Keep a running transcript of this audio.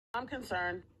I'm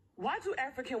concerned. Why do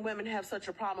African women have such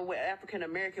a problem with African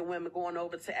American women going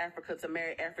over to Africa to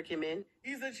marry African men?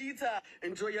 He's a cheetah.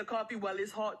 Enjoy your coffee while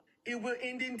it's hot. It will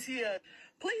end in tears.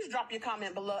 Please drop your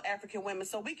comment below, African women,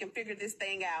 so we can figure this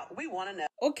thing out. We want to know.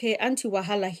 Okay, Auntie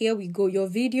Wahala, here we go. Your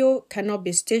video cannot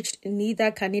be stitched,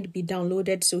 neither can it be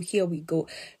downloaded, so here we go.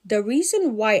 The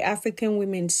reason why African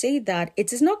women say that,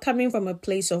 it is not coming from a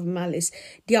place of malice.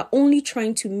 They are only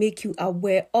trying to make you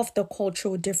aware of the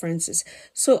cultural differences.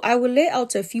 So I will lay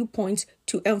out a few points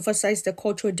to emphasize the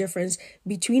cultural difference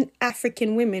between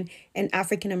African women and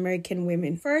African American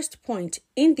women. First point,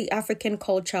 in the African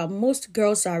culture, most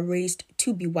girls are raised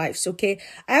to be wives, okay?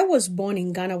 I was born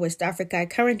in Ghana, West Africa. I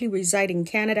currently reside in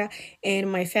Canada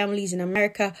and my family is in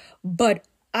America, but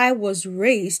I was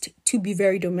raised to be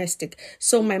very domestic.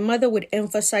 So my mother would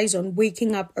emphasize on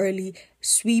waking up early,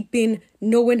 sweeping,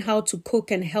 knowing how to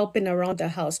cook and helping around the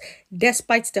house.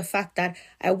 Despite the fact that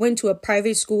I went to a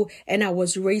private school and I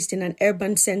was raised in an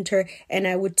urban center, and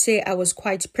I would say I was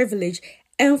quite privileged,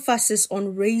 emphasis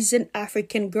on raising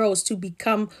African girls to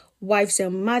become wives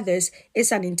and mothers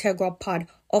is an integral part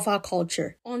of our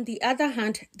culture. On the other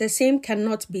hand, the same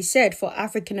cannot be said for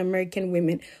African American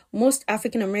women. Most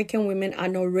African American women are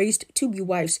not raised to be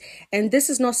wives, and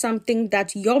this is not something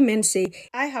that your men say.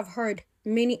 I have heard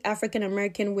many African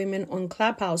American women on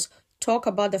Clubhouse talk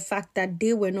about the fact that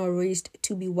they were not raised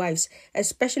to be wives,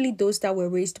 especially those that were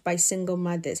raised by single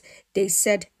mothers. They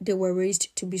said they were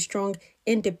raised to be strong,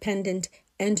 independent,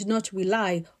 and not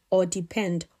rely or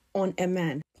depend on a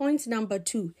man. Point number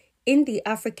 2. In the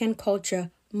African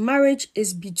culture, marriage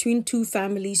is between two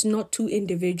families, not two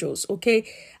individuals, okay?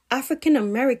 African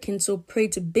Americans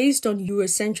operate based on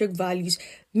Eurocentric values,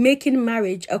 making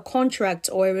marriage a contract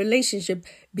or a relationship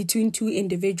between two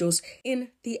individuals. In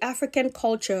the African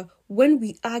culture, when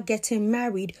we are getting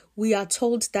married, we are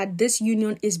told that this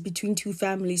union is between two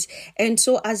families. And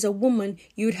so as a woman,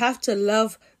 you'd have to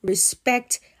love,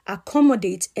 respect,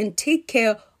 accommodate, and take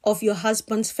care of your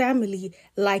husband's family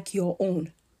like your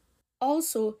own.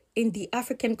 Also, in the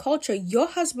African culture, your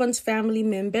husband's family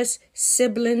members,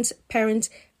 siblings,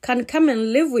 parents can come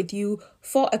and live with you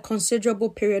for a considerable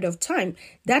period of time.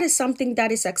 That is something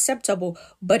that is acceptable.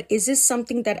 But is this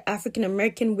something that African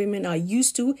American women are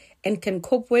used to and can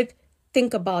cope with?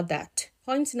 Think about that.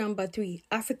 Point number 3,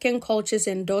 African cultures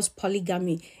endorse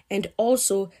polygamy, and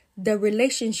also the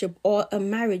relationship or a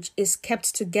marriage is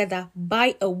kept together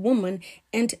by a woman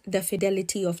and the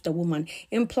fidelity of the woman,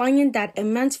 implying that a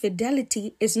man's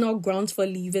fidelity is not grounds for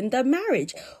leaving the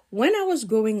marriage. When I was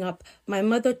growing up, my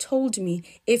mother told me,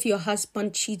 if your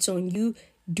husband cheats on you,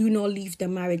 do not leave the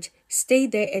marriage. Stay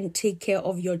there and take care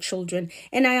of your children.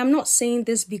 And I am not saying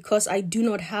this because I do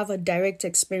not have a direct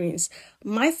experience.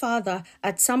 My father,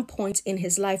 at some point in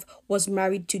his life, was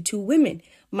married to 2 women.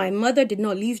 My mother did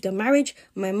not leave the marriage.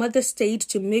 My mother stayed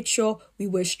to make sure we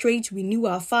were straight. We knew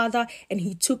our father and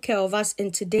he took care of us.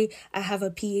 And today I have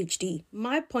a PhD.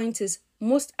 My point is,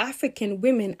 most African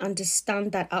women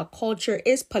understand that our culture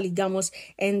is polygamous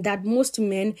and that most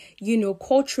men,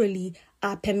 culturally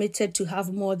are permitted to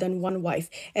have more than one wife.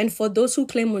 And for those who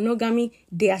claim monogamy,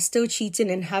 they are still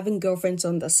cheating and having girlfriends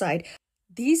on the side.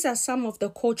 These are some of the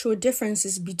cultural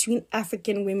differences between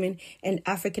African women and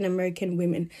African American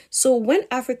women. So when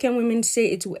African women say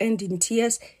it will end in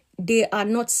tears, they are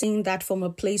not saying that from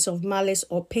a place of malice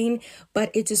or pain,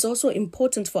 but it is also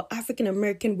important for African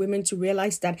American women to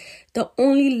realize that the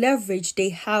only leverage they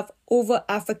have over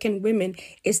African women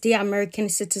is their American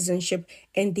citizenship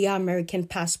and their American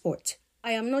passport.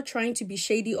 I am not trying to be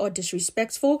shady or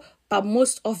disrespectful, but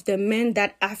most of the men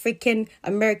that African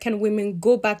American women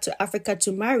go back to Africa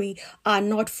to marry are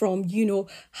not from,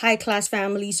 high class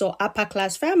families or upper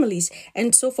class families.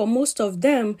 And so for most of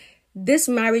them, this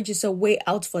marriage is a way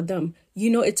out for them.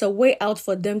 It's a way out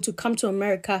for them to come to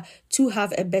America to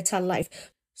have a better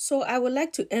life. So I would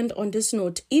like to end on this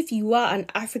note. If you are an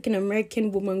African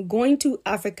American woman going to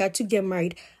Africa to get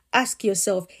married, ask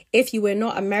yourself, if you were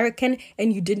not American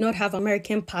and you did not have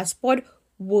American passport,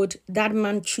 would that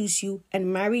man choose you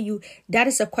and marry you? That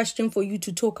is a question for you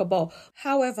to talk about.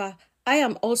 However, I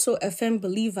am also a firm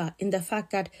believer in the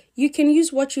fact that you can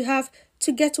use what you have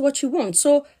to get what you want.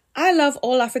 So I love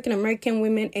all African American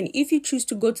women, and if you choose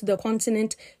to go to the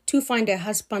continent to find a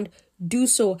husband, do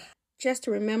so. Just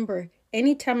remember,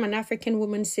 anytime an African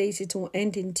woman says it will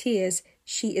end in tears,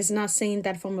 she is not saying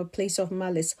that from a place of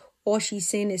malice. All she's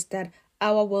saying is that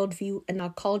our worldview and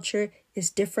our culture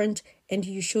is different, and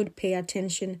you should pay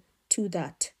attention to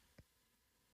that.